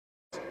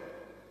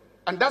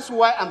And that's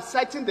why I'm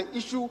citing the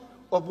issue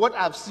of what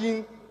I've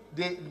seen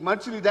the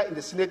minority leader in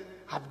the Senate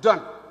have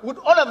done, with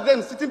all of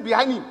them sitting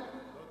behind him.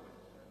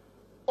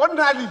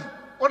 Ordinarily,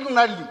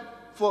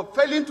 for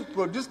failing to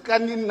produce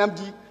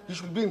Nnamdi, he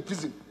should be in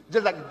prison,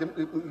 just like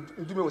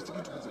Ndume was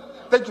taken to prison.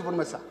 Thank you very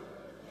much, sir.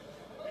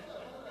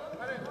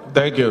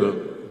 Thank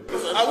you.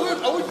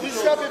 I would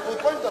share people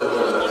point out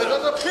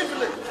another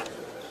privilege.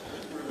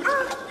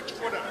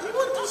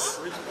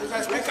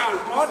 Mr. Speaker,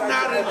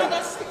 ordinarily,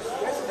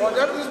 for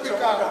Deputy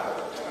Speaker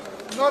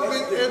not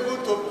being able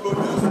to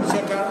produce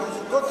check,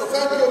 go to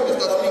thank you,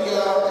 Mr.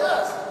 Speaker.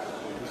 Yes.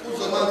 Who's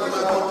the man who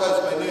contest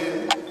my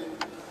name?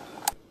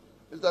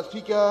 Mr.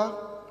 Speaker,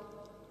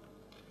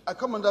 I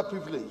come under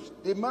privilege.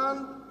 The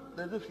man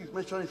that he's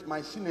mentioned is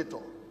my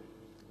senator.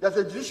 There's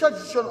a judicial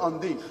decision on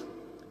this.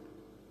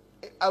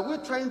 Are we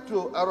trying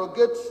to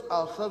arrogate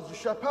ourselves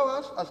judicial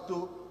powers as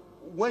to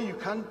when you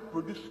can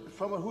produce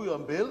someone who is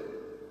on bail?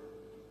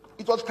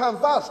 It was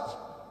canvassed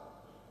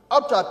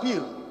up to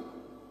appeal.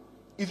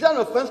 Is there an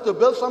offense to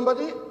bail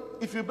somebody?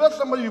 If you bail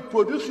somebody, you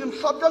produce him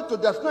subject to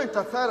there's no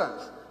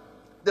interference.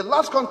 The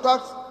last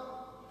contact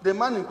the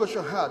man in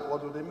question had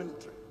was with the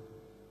military.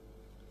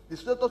 The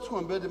senator to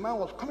on bail, the man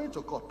was coming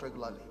to court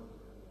regularly.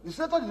 The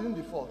senator didn't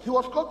default. He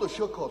was called to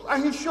show cause,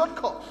 and he showed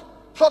cause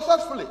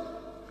successfully.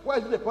 Why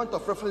is it a point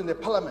of reference in the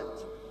parliament?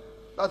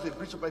 That's a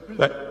breach of my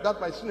privilege. That's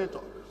my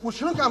senator. We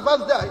shouldn't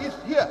canvass there. He's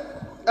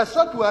here.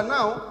 Except we are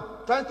now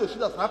trying to see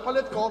that an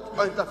appellate court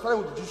or interfering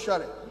with the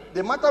judiciary.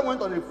 The matter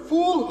went on a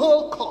full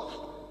whole court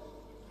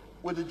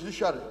with the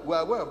judiciary. We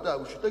are aware of that.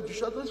 We should take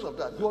judicial notice of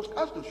that. He was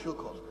asked to show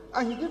cause,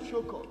 and he did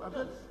show cause.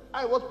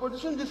 I was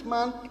producing this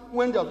man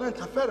when there was no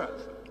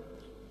interference.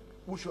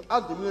 We should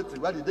ask the military,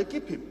 why did they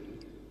keep him?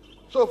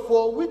 So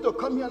for we to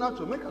come here now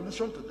to make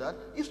allusion to that,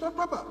 it's not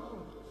proper.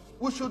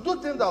 We should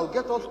do things that will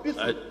get us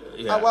peaceful.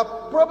 Yeah. Our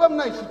problem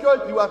now is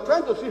security. We are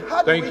trying to see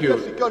how do we get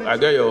security. I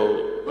get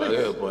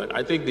your point.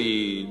 I think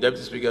the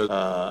Deputy Speaker,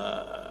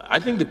 I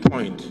think the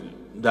point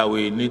that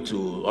we need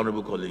to,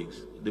 honorable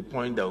colleagues, the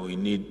point that we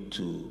need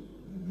to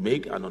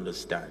make and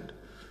understand,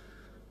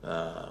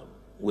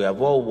 we're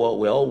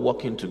all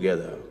working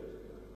together